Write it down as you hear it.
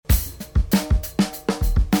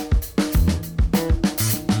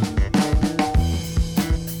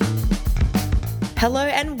Hello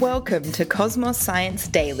and welcome to Cosmos Science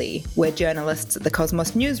Daily, where journalists at the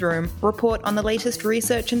Cosmos Newsroom report on the latest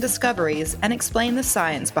research and discoveries and explain the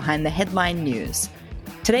science behind the headline news.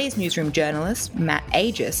 Today's newsroom journalist, Matt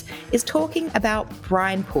Aegis, is talking about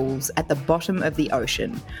brine pools at the bottom of the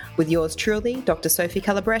ocean, with yours truly, Dr. Sophie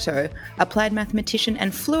Calabretto, applied mathematician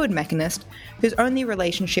and fluid mechanist whose only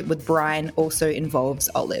relationship with brine also involves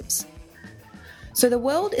olives. So the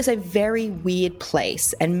world is a very weird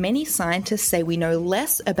place, and many scientists say we know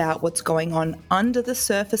less about what's going on under the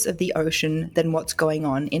surface of the ocean than what's going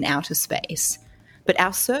on in outer space. But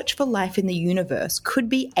our search for life in the universe could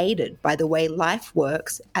be aided by the way life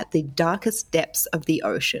works at the darkest depths of the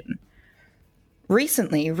ocean.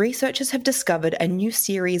 Recently, researchers have discovered a new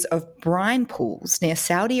series of brine pools near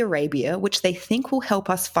Saudi Arabia, which they think will help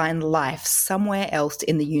us find life somewhere else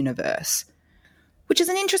in the universe. Which is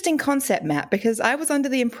an interesting concept, Matt, because I was under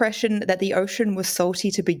the impression that the ocean was salty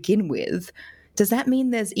to begin with. Does that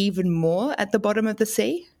mean there's even more at the bottom of the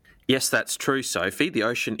sea? Yes, that's true, Sophie. The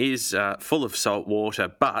ocean is full of salt water,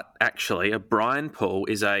 but actually a brine pool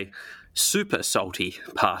is a super salty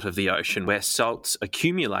part of the ocean where salts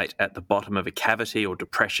accumulate at the bottom of a cavity or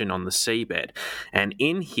depression on the seabed. And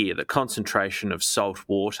in here, the concentration of salt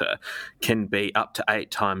water can be up to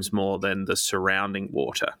 8 times more than the surrounding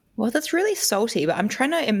water. Well, that's really salty, but I'm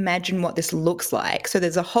trying to imagine what this looks like. So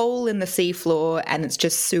there's a hole in the seafloor and it's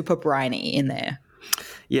just super briny in there.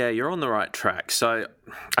 Yeah, you're on the right track. So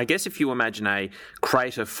I guess if you imagine a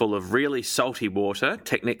crater full of really salty water,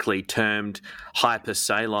 technically termed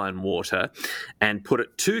hypersaline water, and put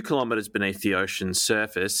it 2 kilometres beneath the ocean's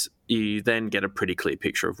surface, you then get a pretty clear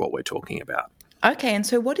picture of what we're talking about. Okay, and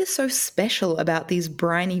so what is so special about these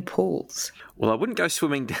briny pools? Well, I wouldn't go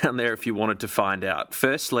swimming down there if you wanted to find out.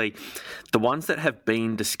 Firstly, the ones that have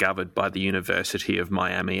been discovered by the University of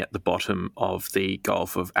Miami at the bottom of the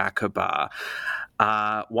Gulf of Aqaba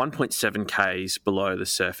are 1.7 k's below the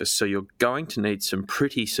surface, so you're going to need some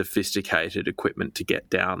pretty sophisticated equipment to get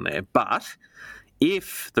down there. But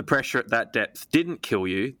if the pressure at that depth didn't kill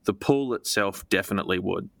you, the pool itself definitely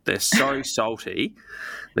would. They're so salty,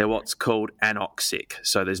 they're what's called anoxic,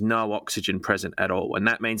 so there's no oxygen present at all, and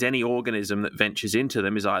that means any organism that ventures into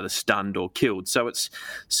them is either stunned or killed, so it's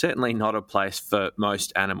certainly not a place for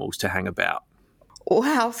most animals to hang about.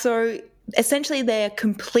 Wow, so essentially they're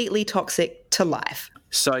completely toxic to life.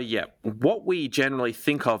 So, yeah, what we generally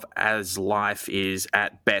think of as life is,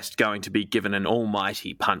 at best, going to be given an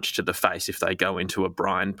almighty punch to the face if they go into a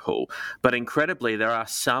brine pool. But incredibly, there are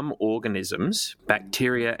some organisms,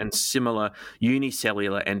 bacteria and similar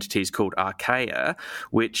unicellular entities called archaea,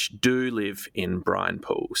 which do live in brine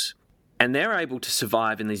pools. And they're able to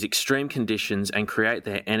survive in these extreme conditions and create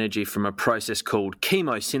their energy from a process called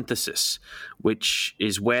chemosynthesis, which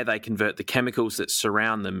is where they convert the chemicals that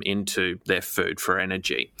surround them into their food for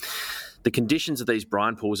energy. The conditions of these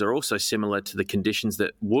brine pools are also similar to the conditions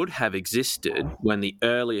that would have existed when the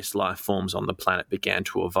earliest life forms on the planet began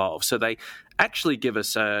to evolve. So they actually give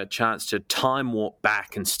us a chance to time warp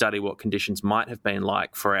back and study what conditions might have been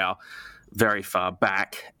like for our very far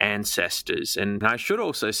back ancestors. And I should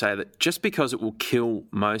also say that just because it will kill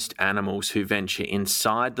most animals who venture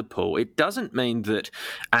inside the pool, it doesn't mean that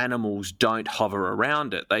animals don't hover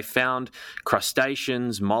around it. They found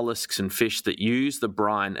crustaceans, mollusks and fish that use the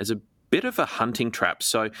brine as a bit of a hunting trap.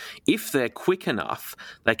 So if they're quick enough,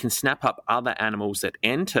 they can snap up other animals that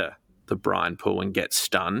enter the brine pool and get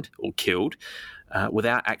stunned or killed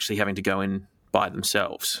without actually having to go in by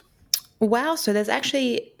themselves. Wow, so there's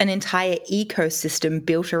actually an entire ecosystem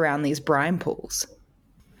built around these brine pools.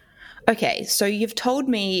 Okay, so you've told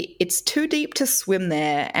me it's too deep to swim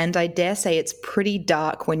there, and I dare say it's pretty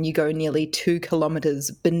dark when you go nearly 2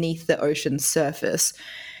 kilometres beneath the ocean's surface.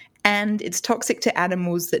 And it's toxic to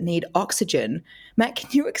animals that need oxygen. Matt,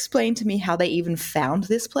 can you explain to me how they even found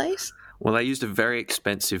this place? Well, they used a very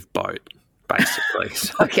expensive boat, basically.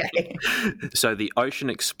 Okay. So the Ocean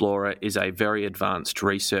Explorer is a very advanced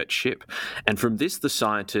research ship, and from this the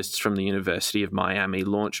scientists from the University of Miami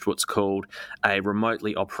launched what's called a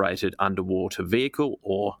remotely operated underwater vehicle,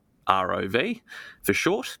 or ROV for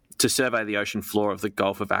short, to survey the ocean floor of the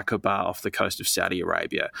Gulf of Aqaba off the coast of Saudi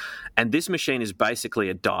Arabia. And this machine is basically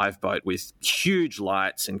a dive boat with huge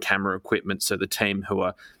lights and camera equipment, so the team who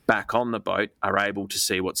are back on the boat are able to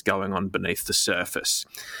see what's going on beneath the surface.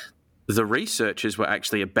 The researchers were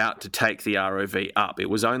actually about to take the ROV up. It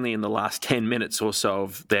was only in the last 10 minutes or so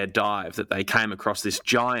of their dive that they came across this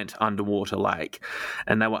giant underwater lake,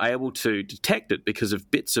 and they were able to detect it because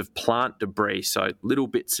of bits of plant debris, so little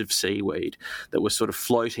bits of seaweed that were sort of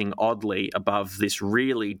floating oddly above this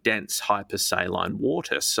really dense hypersaline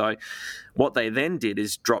water. So What they then did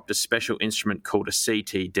is dropped a special instrument called a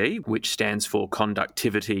CTD, which stands for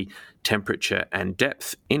conductivity, temperature and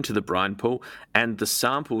depth, into the brine pool, and the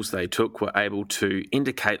samples they took were able to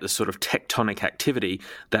indicate the sort of tectonic activity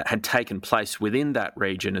that had taken place within that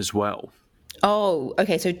region as well. Oh,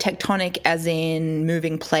 okay, so tectonic as in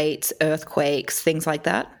moving plates, earthquakes, things like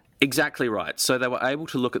that? Exactly right. So they were able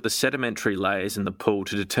to look at the sedimentary layers in the pool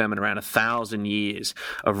to determine around 1,000 years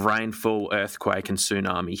of rainfall, earthquake and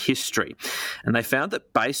tsunami history. And they found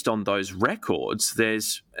that based on those records,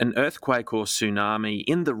 there's an earthquake or tsunami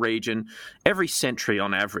in the region every century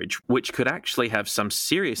on average, which could actually have some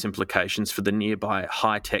serious implications for the nearby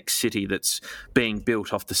high-tech city that's being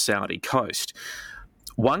built off the Saudi coast.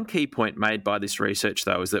 One key point made by this research,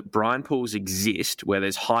 though, is that brine pools exist where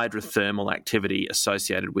there's hydrothermal activity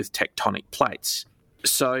associated with tectonic plates.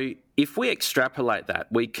 So if we extrapolate that,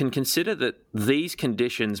 we can consider that these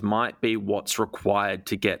conditions might be what's required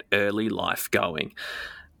to get early life going.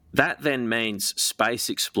 That then means space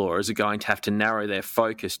explorers are going to have to narrow their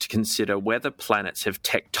focus to consider whether planets have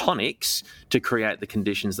tectonics to create the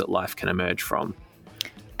conditions that life can emerge from.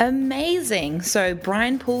 Amazing. So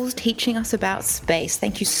brine pools teaching us about space.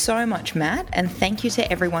 Thank you so much, Matt, and thank you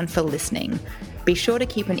to everyone for listening. Be sure to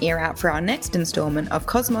keep an ear out for our next instalment of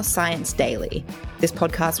Cosmos Science Daily. This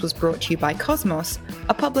podcast was brought to you by Cosmos,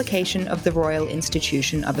 a publication of the Royal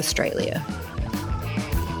Institution of Australia.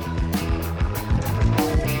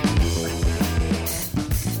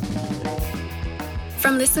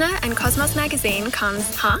 From Listener and Cosmos Magazine comes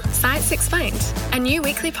Science Explained, a new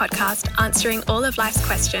weekly podcast answering all of life's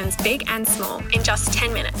questions, big and small, in just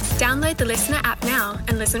 10 minutes. Download the Listener app now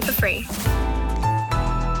and listen for free.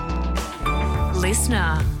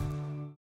 Listener.